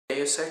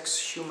Deus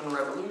Ex Human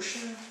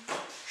Revolution,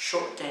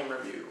 short game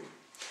review.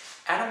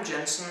 Adam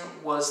Jensen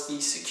was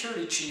the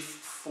security chief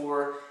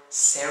for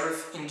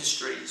Serif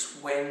Industries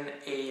when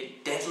a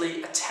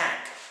deadly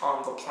attack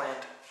on the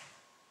plant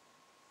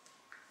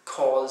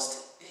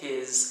caused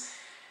his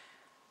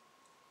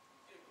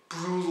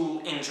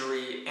brutal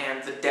injury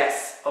and the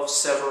death of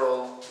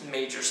several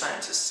major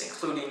scientists,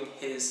 including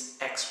his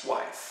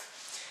ex-wife.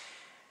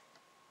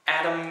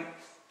 Adam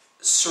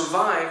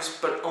survives,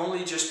 but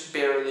only just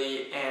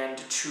barely, and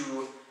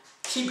to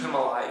keep him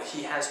alive,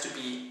 he has to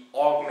be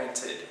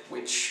augmented,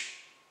 which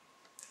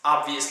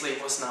obviously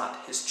was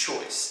not his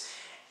choice.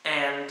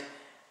 And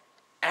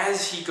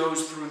as he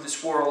goes through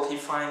this world, he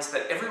finds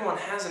that everyone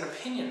has an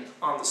opinion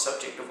on the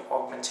subject of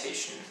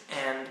augmentation,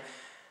 and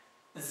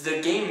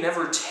the game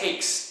never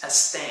takes a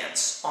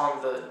stance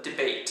on the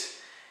debate.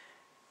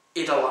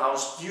 It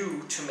allows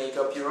you to make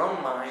up your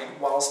own mind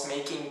whilst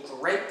making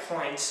great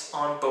points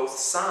on both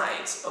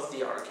sides of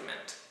the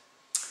argument.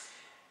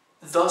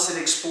 Thus it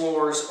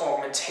explores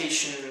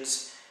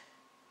augmentations,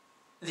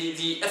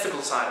 the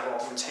ethical side of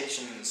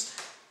augmentations,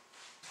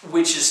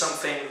 which is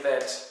something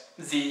that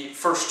the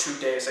first two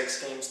Deus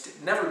Ex games did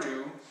never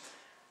do,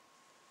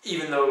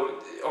 even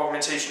though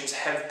augmentations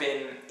have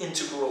been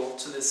integral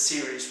to this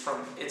series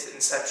from its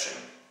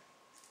inception.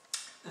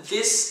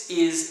 This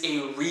is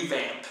a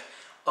revamp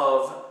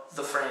of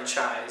the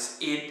franchise.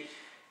 It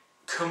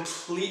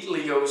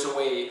completely goes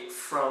away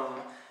from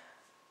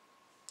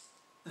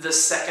the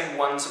second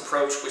one's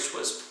approach, which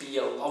was be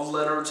a love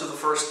letter to the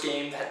first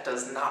game. That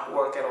does not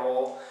work at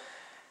all.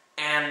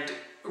 And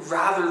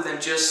rather than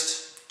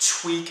just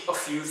tweak a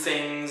few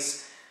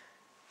things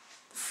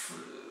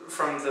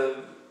from the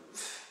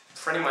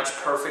pretty much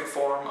perfect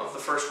form of the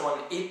first one,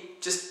 it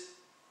just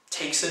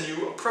takes a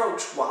new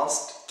approach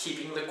whilst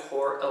keeping the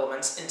core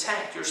elements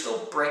intact. You're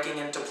still breaking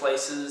into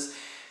places,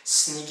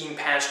 sneaking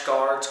past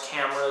guards,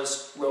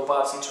 cameras,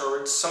 robots and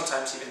turrets,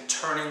 sometimes even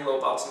turning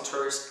robots and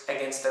turrets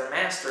against their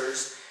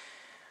masters.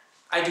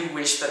 I do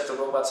wish that the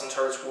robots and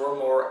turrets were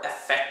more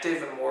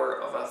effective and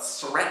more of a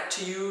threat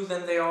to you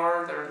than they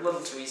are. They're a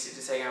little too easy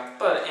to take out,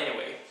 but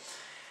anyway.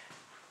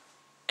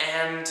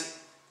 And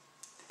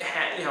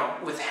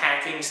with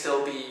hacking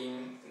still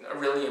being a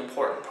really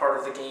important part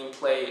of the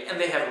gameplay,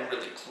 and they have a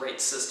really great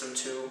system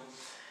too.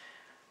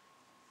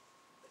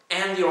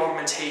 And the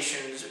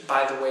augmentations,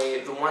 by the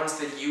way, the ones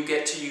that you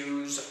get to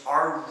use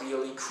are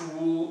really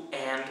cool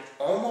and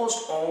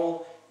almost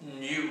all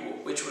new,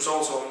 which was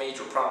also a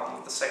major problem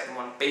with the second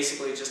one,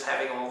 basically just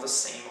having all the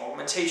same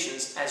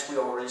augmentations as we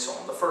already saw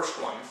in the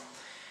first one.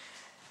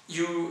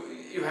 You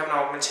have an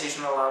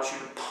augmentation that allows you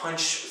to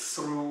punch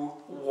through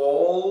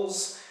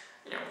walls,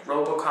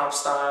 RoboCop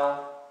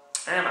style,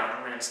 and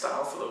Iron Man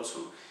style, for those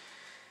who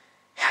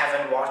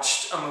haven't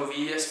watched a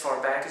movie as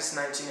far back as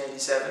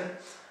 1987.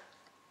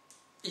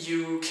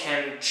 You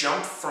can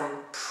jump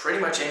from pretty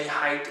much any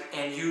height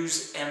and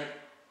use an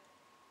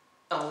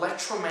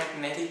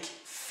electromagnetic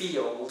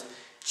field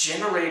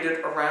generated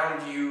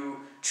around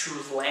you to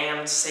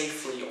land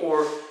safely,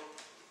 or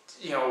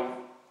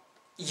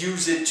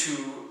use it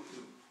to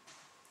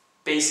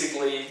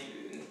basically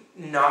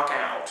knock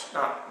out,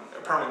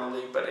 not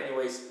permanently, but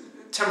anyways,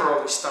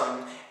 temporarily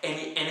stun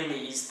any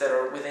enemies that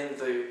are within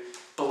the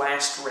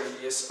blast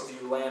radius of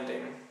you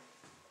landing.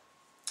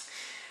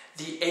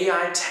 The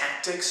AI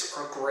tactics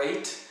are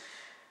great,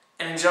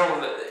 and in general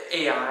the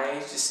AI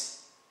is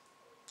just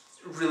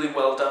really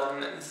well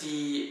done.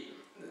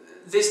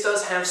 This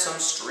does have some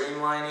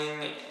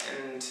streamlining,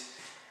 and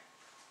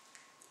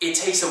it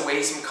takes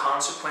away some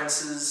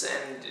consequences,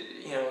 and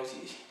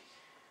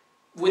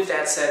with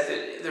that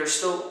said, there's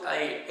still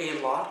a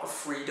lot of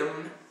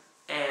freedom,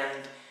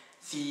 and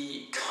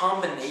the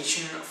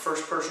combination of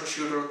first-person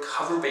shooter,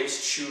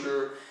 cover-based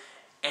shooter,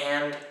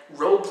 and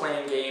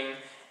role-playing game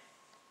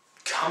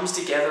comes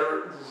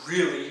together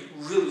really,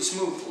 really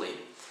smoothly.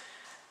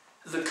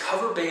 The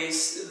cover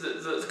base,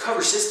 the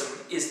cover system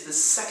is the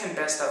second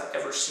best I've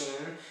ever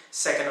seen,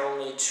 second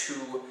only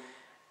to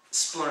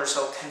Splinter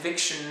Cell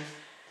Conviction,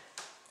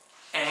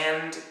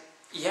 and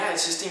yeah,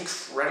 it's just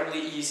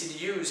incredibly easy to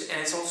use, and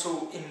it's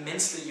also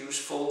immensely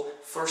useful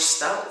for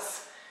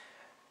stealth.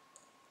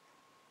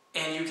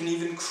 And you can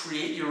even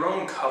create your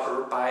own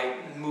cover by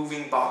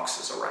moving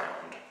boxes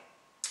around.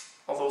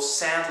 Although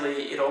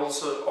sadly, it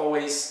also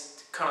always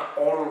kind of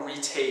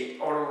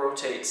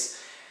auto-rotates,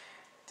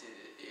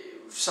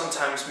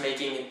 sometimes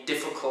making it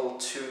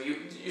difficult to,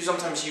 you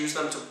sometimes use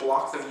them to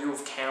block the view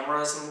of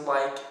cameras and the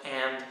like,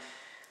 and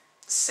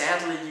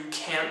sadly you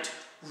can't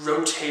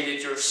rotate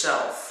it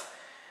yourself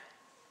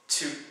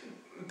to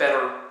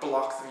better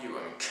block the view.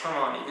 I mean, come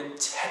on, even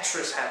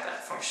Tetris had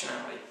that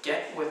functionality.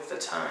 Get with the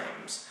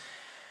times.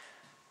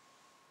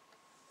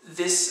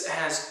 This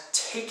has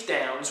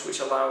takedowns, which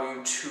allow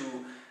you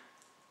to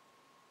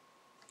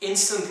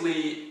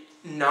instantly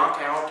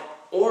knock out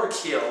or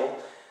kill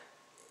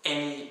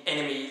any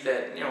enemy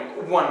that,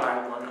 one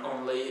by one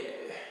only,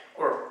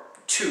 or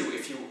two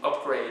if you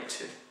upgrade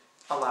to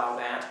allow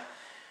that.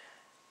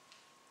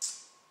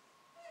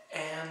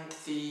 And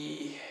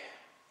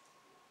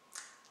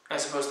I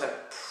suppose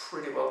that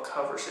pretty well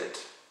covers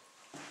it.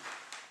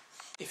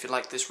 If you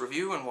like this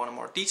review and want a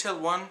more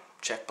detailed one,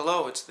 check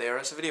below, it's there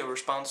as a video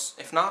response.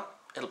 If not,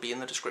 it'll be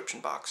in the description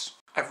box.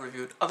 I've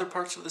reviewed other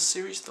parts of this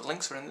series, the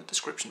links are in the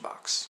description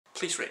box.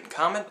 Please rate and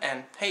comment,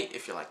 and hey,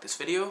 if you like this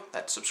video,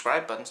 that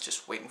subscribe button's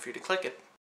just waiting for you to click it.